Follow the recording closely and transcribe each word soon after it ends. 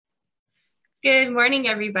Good morning,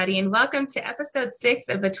 everybody, and welcome to episode 6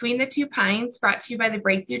 of Between the Two Pines, brought to you by the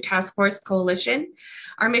Breakthrough Task Force Coalition.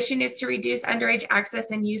 Our mission is to reduce underage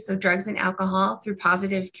access and use of drugs and alcohol through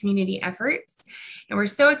positive community efforts. And we're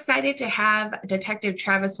so excited to have Detective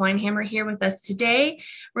Travis Weinhammer here with us today.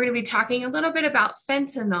 We're going to be talking a little bit about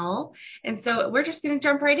fentanyl, and so we're just going to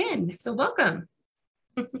jump right in. So welcome.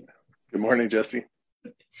 Good morning, Jesse.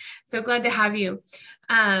 So glad to have you.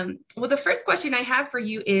 Well, the first question I have for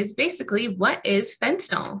you is basically, what is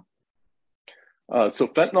fentanyl? So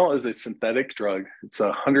fentanyl is a synthetic drug. It's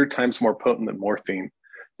 100 times more potent than morphine.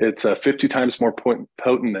 It's 50 times more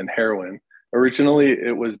potent than heroin. Originally,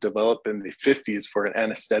 it was developed in the 50s for an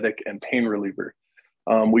anesthetic and pain reliever.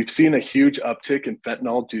 We've seen a huge uptick in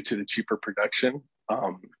fentanyl due to the cheaper production.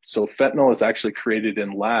 So fentanyl is actually created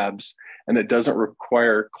in labs, and it doesn't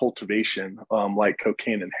require cultivation like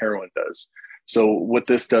cocaine and heroin does. So what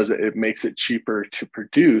this does, it makes it cheaper to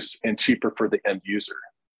produce and cheaper for the end user.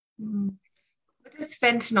 What does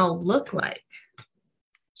fentanyl look like?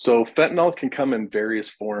 So fentanyl can come in various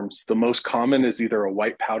forms. The most common is either a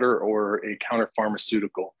white powder or a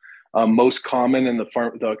counterpharmaceutical. Most common in the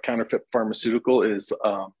counterfeit pharmaceutical is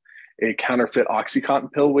a counterfeit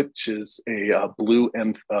OxyContin pill, which is a blue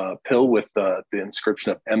pill with the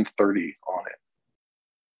inscription of M30 on it.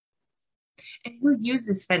 And who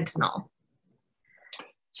uses fentanyl?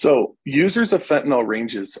 So users of fentanyl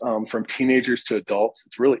ranges from teenagers to adults.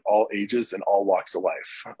 It's really all ages and all walks of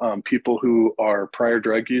life. People who are prior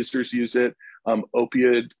drug users use it.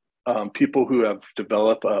 People who have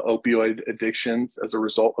developed opioid addictions as a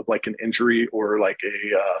result of like an injury or like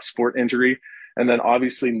a sport injury. And then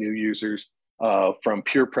obviously new users from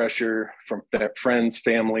peer pressure, from friends,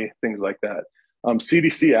 family, things like that.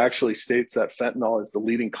 CDC actually states that fentanyl is the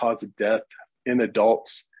leading cause of death in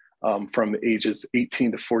adults from ages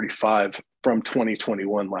 18 to 45 from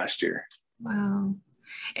 2021 last year. Wow.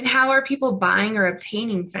 And how are people buying or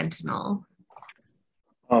obtaining fentanyl?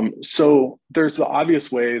 So there's the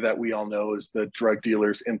obvious way that we all know is the drug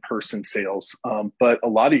dealers in-person sales, but a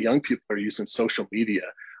lot of young people are using social media.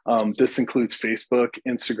 This includes Facebook,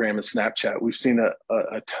 Instagram, and Snapchat. We've seen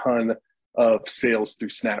a ton of sales through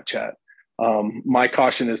Snapchat. My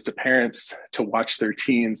caution is to parents to watch their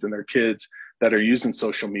teens and their kids that are using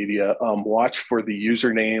social media. Watch for the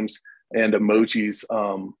usernames and emojis,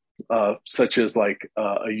 such as like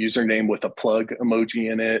a username with a plug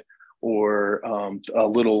emoji in it, or a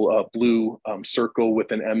little blue circle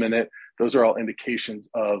with an M in it. Those are all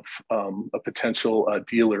indications of a potential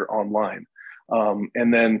dealer online.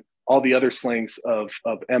 And then all the other slangs of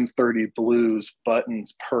M30, blues,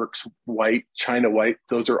 buttons, perks, white, China white,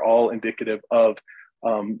 those are all indicative of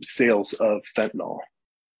sales of fentanyl.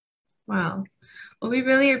 Wow. Well, we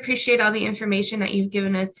really appreciate all the information that you've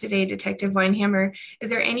given us today, Detective Weinhammer. Is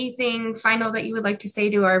there anything final that you would like to say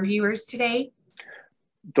to our viewers today?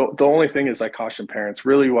 The only thing is I caution parents,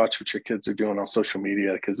 really watch what your kids are doing on social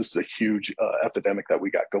media, because this is a huge epidemic that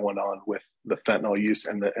we got going on with the fentanyl use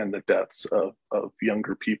and the deaths of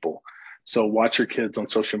younger people. So watch your kids on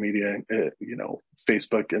social media,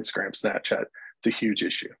 Facebook, Instagram, Snapchat. It's a huge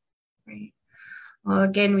issue. Right. Well,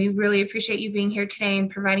 again, we really appreciate you being here today and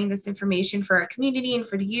providing this information for our community and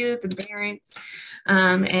for the youth and parents.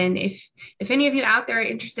 And if any of you out there are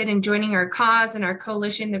interested in joining our cause and our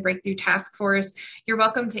coalition, the Breakthrough Task Force, you're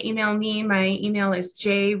welcome to email me. My email is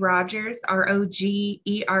jrogers,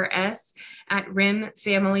 ROGERS,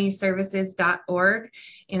 @rimfamilyservices.org.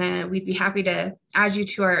 And we'd be happy to add you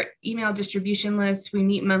to our email distribution list. We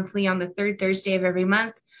meet monthly on the third Thursday of every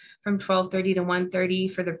month, from 12:30 to 1:30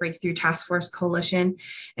 for the Breakthrough Task Force Coalition.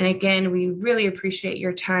 And again, we really appreciate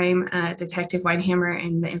your time, Detective Weinhammer,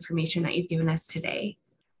 and the information that you've given us today.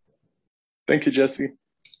 Thank you, Jesse.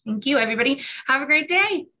 Thank you, everybody. Have a great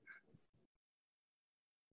day.